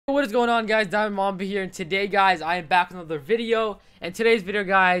What is going on, guys? Diamond Mamba here, and today, guys, I am back with another video. And today's video,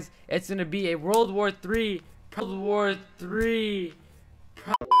 guys, it's gonna be a World War III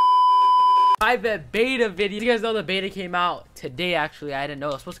private beta video. You guys know the beta came out today. Actually, I didn't know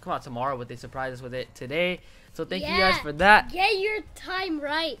it was supposed to come out tomorrow, but they surprised us with it today. So thank you guys for that. Get your time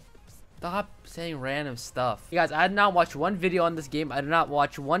right. Stop saying random stuff. You guys, I did not watch one video on this game. I did not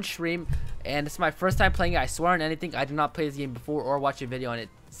watch one stream, and it's my first time playing it. I swear on anything, I did not play this game before or watch a video on it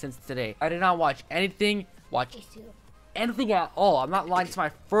since today. I did not watch anything, anything at all. I'm not lying. It's my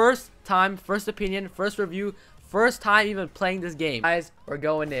first time, first opinion, first review, first time even playing this game. Guys, we're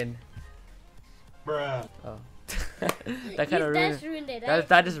going in. Bruh. Oh. That kind of ruined it.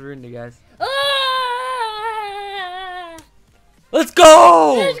 That just ruined it, guys. Ah! Let's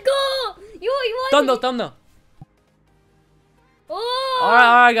go! Let's go! You want Thumbnail. Oh!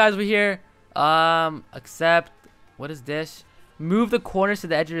 Alright, guys, we're here. Accept. What is this? Move the corners to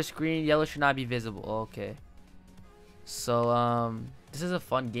the edge of the screen. Yellow should not be visible. Okay. So, this is a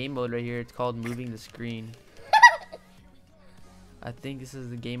fun game mode right here. It's called moving the screen. I think this is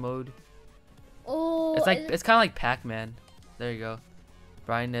the game mode. Oh, it's kind of like Pac-Man. There you go.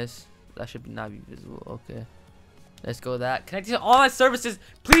 Brightness. That should not be visible. Okay. Let's go that. Connecting to online services.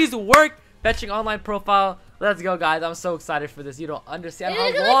 Please work. Fetching online profile. Let's go, guys. I'm so excited for this. You don't understand how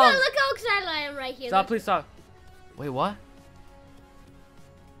long. Look how excited I am right here. Stop, please stop. Wait, what?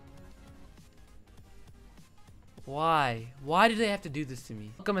 Why? Why do they have to do this to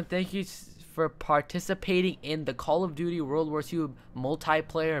me? Welcome and thank you for participating in the Call of Duty World War II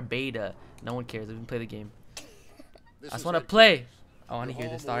multiplayer beta. No one cares. I didn't play the game. I just want to play. I want to hear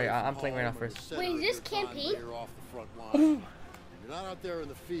this story. I'm playing right now first. Wait, is this campaign? You're not out there in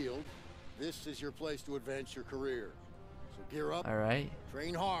the field. This is your place to advance your career. So gear up. All right.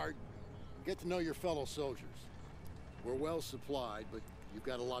 Train hard. Get to know your fellow soldiers. We're well supplied, but you've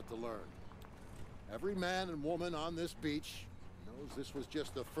got a lot to learn. Every man and woman on this beach knows this was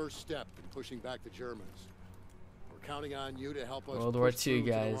just the first step in pushing back the Germans. We're counting on you to help us. World War II,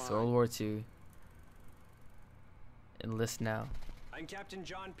 guys. World War II. Enlist now. I'm Captain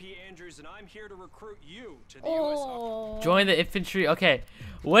John P. Andrews, and I'm here to recruit you to the U.S. Army. Join the infantry. Okay,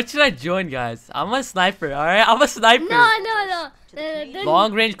 what should I join, guys? I'm a sniper. All right, I'm a sniper. No.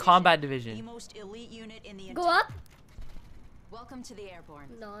 Long range combat division. The most elite unit in the Go up. Welcome to the airborne.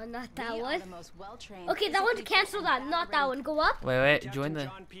 No, not that one. The most well-trained. Okay, that one's cancel that. Not that one. Go up. Wait. Join the.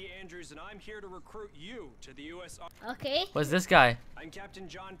 John P. Andrews, and I'm here to recruit you to the U.S. Army. Okay. What's this guy? I'm Captain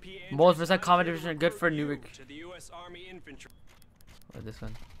John P. Andrews. Most versatile combat division are good for new. To the U.S. Army infantry. What, this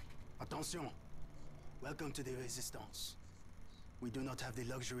one? Attention. Welcome to the Resistance. We do not have the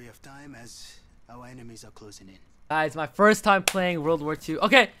luxury of time as our enemies are closing in. Guys, my first time playing World War II.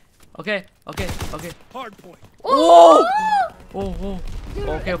 Okay. Hard point. Oh!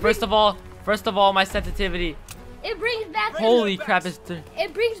 Okay, first of all, my sensitivity. It brings back. Holy crap!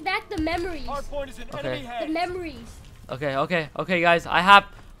 It brings back the memories. Hard point is in enemy hands. The memories. Okay, guys. I have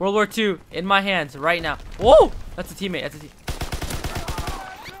World War II in my hands right now. Whoa! That's a teammate.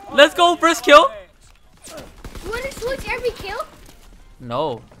 Let's go, first kill. You want to switch every kill?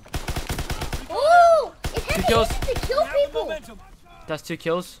 No. Oh! It has 2 kills. to kill people. That's 2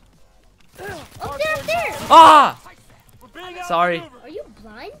 kills. Up there. Ah! Sorry. Are you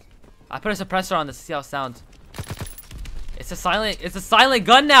blind? I put a suppressor on this to see how it sounds. It's a silent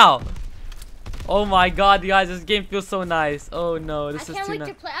gun now. Oh my god, you guys, this game feels so nice. Oh no, this is too nice.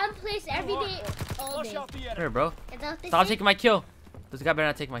 To play. I'm playing every day, all day. Here, bro. Stop Taking my kill. This guy better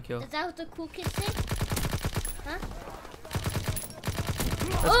not take my kill. Is that what the cool kids say? Huh?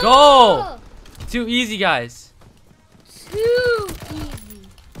 Let's go! Too easy, guys. Too easy.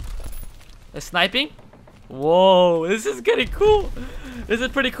 The sniping? Whoa, this is getting cool. This is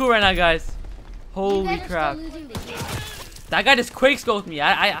pretty cool right now, guys. Holy crap. That guy just quickscoped me.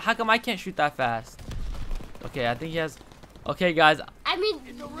 How come I can't shoot that fast? Okay, I think he has. Okay, guys. I mean,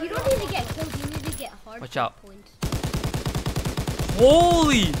 you don't need to get kills. You need to get hard Watch out. points.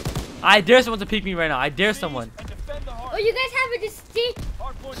 Holy! I dare someone to peek me right now. I dare someone. Oh, you guys have a distinct.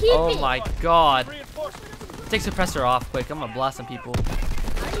 Oh my god. Take suppressor off quick. I'm gonna blast some people. I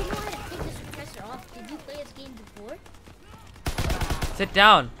don't know how to take the suppressor off. Did you play this game before? Sit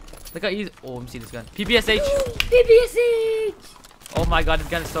down. Look how easy. Oh, let me see this gun. PPSH. PPSH. Oh my god, this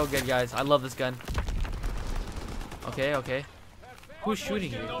gun is so good, guys. I love this gun. Okay. Who's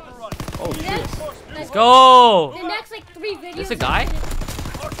shooting me? Oh, shoot. Let's go. The next like 3 videos. This a guy?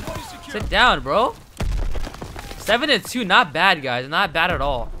 Sit down, bro. 7-2, not bad, guys. Not bad at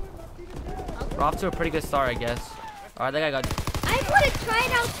all. We're off to a pretty good start, I guess. Alright, that guy got. I want to try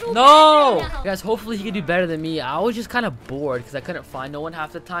it out so No! bad right now. Guys, hopefully he can do better than me. I was just kind of bored because I couldn't find no one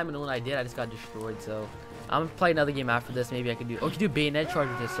half the time, and when I did, I just got destroyed. So I'm gonna play another game after this. Maybe I could do. Oh, you can do bayonet charge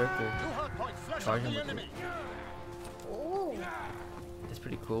with his circle. Charge him with it. Oh. That's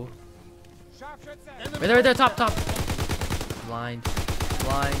pretty cool. Right there, top. Blind.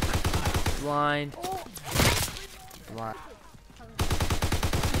 Blind.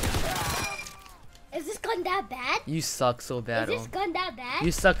 Is this gun that bad? You suck so bad. Is this gun that bad?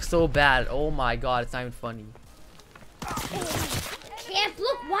 You suck so bad. Oh my god, it's not even funny. Camp,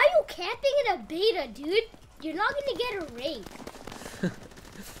 look, why are you camping in a beta, dude? You're not gonna get a rank.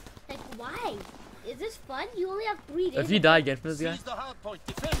 Like, why? Is this fun? You only have 3 days. If you die again from this guy.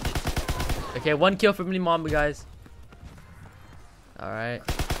 Okay, 1 kill for me, mom, guys. Alright.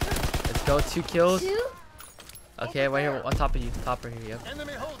 Let's go, 2 kills. 2? Okay, right here, on top of you. Top right here, yep.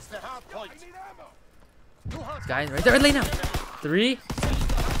 Enemy holds the hard point. This guy right there, lay now. 3.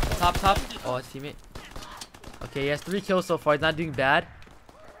 Top. Oh, his teammate. Okay, he has 3 kills so far. He's not doing bad.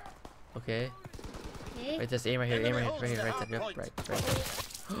 Okay. Okay. Right, just aim right here, right there. Yep, right.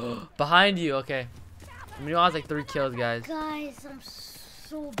 Behind you, okay. I mean, I was like 3 kills, guys. Guys, I'm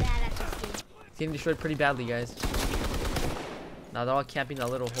so bad at this game. He's getting destroyed pretty badly, guys. Now they're all camping that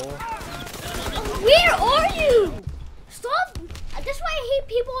little hole. Where are you? Stop! That's why I hate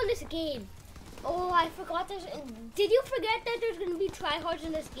people in this game. Oh, I forgot this. Did you forget that there's gonna be tryhards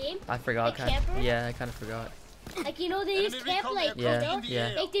in this game? I forgot. Like campers? Yeah, I kind of forgot. Like, you know, they use camp like, Yeah, you know?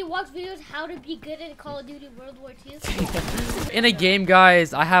 yeah. Like they watch videos how to be good at Call of Duty World War II. In a game,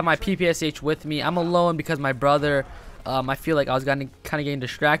 guys, I have my PPSH with me. I'm alone because my brother, I feel like I was kind of getting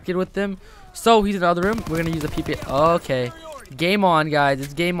distracted with him. So he's in the other room. We're gonna use the PPS. Okay, game on, guys.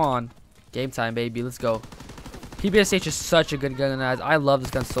 It's game on. Game time, baby. Let's go. PPSH is such a good gun, guys. I love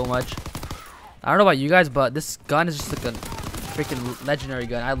this gun so much. I don't know about you guys, but this gun is just like a freaking legendary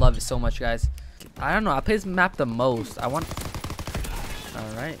gun. I love it so much, guys. I don't know. I play this map the most. All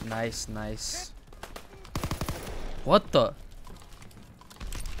right, nice. What the? All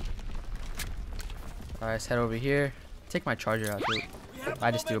right, let's head over here. Take my charger out, dude. I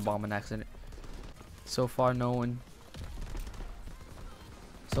just threw a bomb on accident. So far, no one.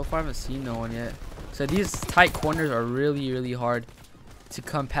 So far, I haven't seen no one yet. So these tight corners are really hard to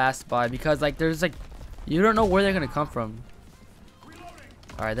come past by because like there's like you don't know where they're gonna come from.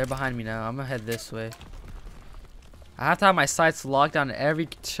 All right, they're behind me now. I'm gonna head this way. I have to have my sights locked down every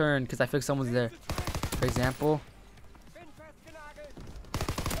turn because I feel like someone's there. For example,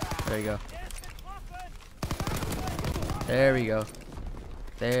 there you go. There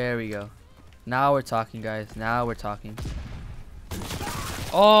we go. Now we're talking, guys. Now we're talking.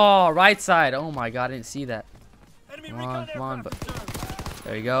 Oh, right side. Oh my god, I didn't see that. Come on, but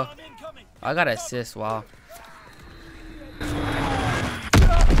there you go. I got an assist. Wow.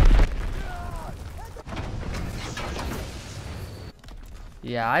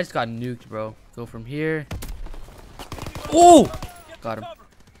 Yeah, I just got nuked, bro. Go from here. Oh! Got him.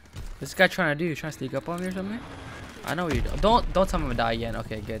 What's this guy trying to do? Trying to sneak up on me or something? I know what you're doing. Don't tell me I'm gonna die again.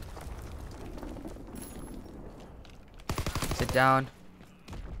 Okay, good. Sit down.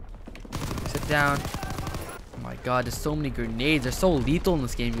 Sit down. Oh my god, there's so many grenades. They're so lethal in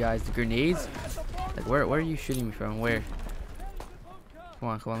this game, guys. The grenades. Like, where are you shooting me from? Where? Come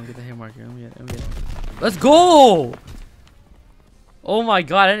on, let me get the hit marker. Let me get it. Let's go! Oh my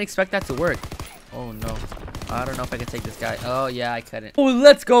god, I didn't expect that to work. Oh no. I don't know if I can take this guy. Oh yeah, I couldn't. Oh,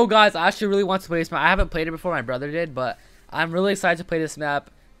 let's go, guys. I actually really want to play this map. I haven't played it before, my brother did, but I'm really excited to play this map.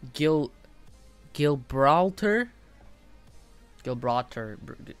 Gibraltar.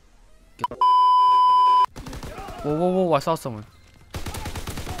 Whoa, I saw someone.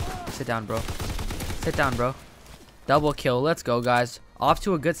 Sit down, bro. Double kill. Let's go, guys. Off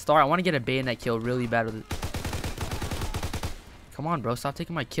to a good start. I want to get a bayonet kill really bad with it. Come on, bro. Stop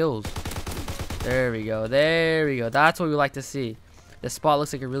taking my kills. There we go. That's what we like to see. This spot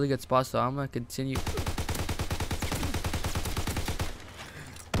looks like a really good spot, so I'm going to continue.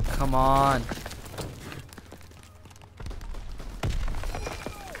 Come on.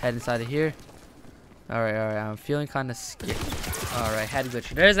 Head inside of here. Alright. I'm feeling kind of scared. Alright, head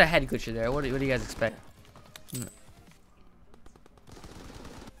glitcher. There's a head glitcher there. What do you guys expect?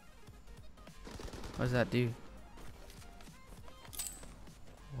 What does that do?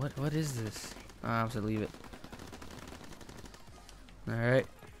 What is this? Oh, I'm supposed to leave it. Alright.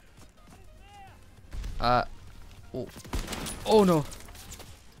 Oh no.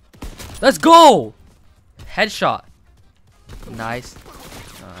 Let's go! Headshot. Nice.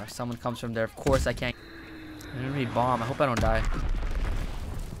 If someone comes from there, of course I can't. Enemy bomb. I hope I don't die.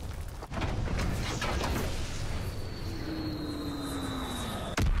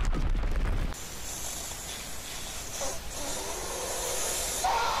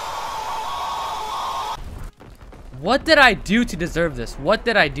 What did I do to deserve this? What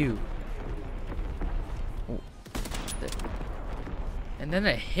did I do? Oh. And then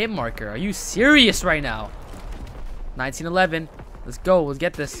a hit marker. Are you serious right now? 1911. Let's go. Let's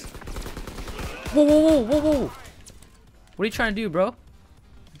get this. Whoa, whoa, whoa, whoa, whoa. What are you trying to do, bro?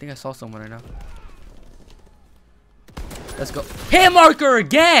 I think I saw someone right now. Let's go. Hit marker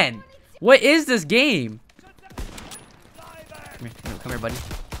again. What is this game? Come here, buddy.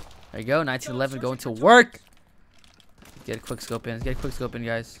 There you go. 1911 going to work. Let's get a quick scope in. Let's get a quick scope in,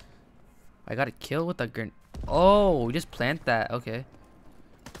 guys. I got a kill with the grenade. Oh, we just plant that. Okay.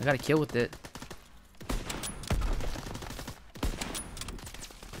 I got a kill with it.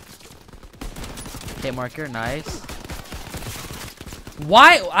 Hit marker, nice.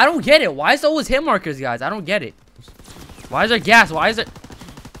 Why? I don't get it. Why is it always hit markers, guys? I don't get it. Why is there gas? Why is it?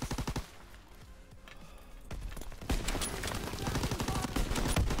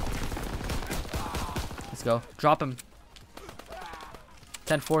 Let's go. Drop him.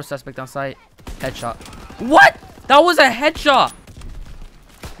 10-4 suspect on site. Headshot. What? That was a headshot.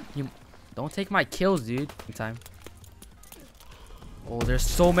 You don't take my kills, dude. Time. Oh, there's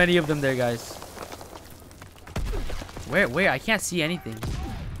so many of them there, guys. Where? I can't see anything.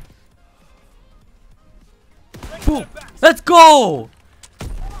 Boom. Let's go.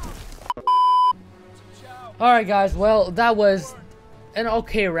 Alright, guys. Well, that was an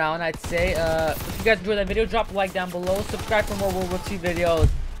okay round, I'd say. If you guys enjoyed that video, drop a like down below. Subscribe for more World War II videos.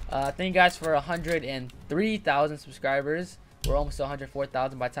 Thank you guys for 103,000 subscribers. We're almost to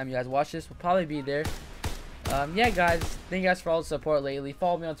 104,000 by the time you guys watch this. We'll probably be there. Yeah, guys. Thank you guys for all the support lately.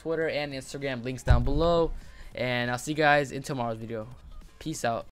 Follow me on Twitter and Instagram. Links down below. And I'll see you guys in tomorrow's video. Peace out.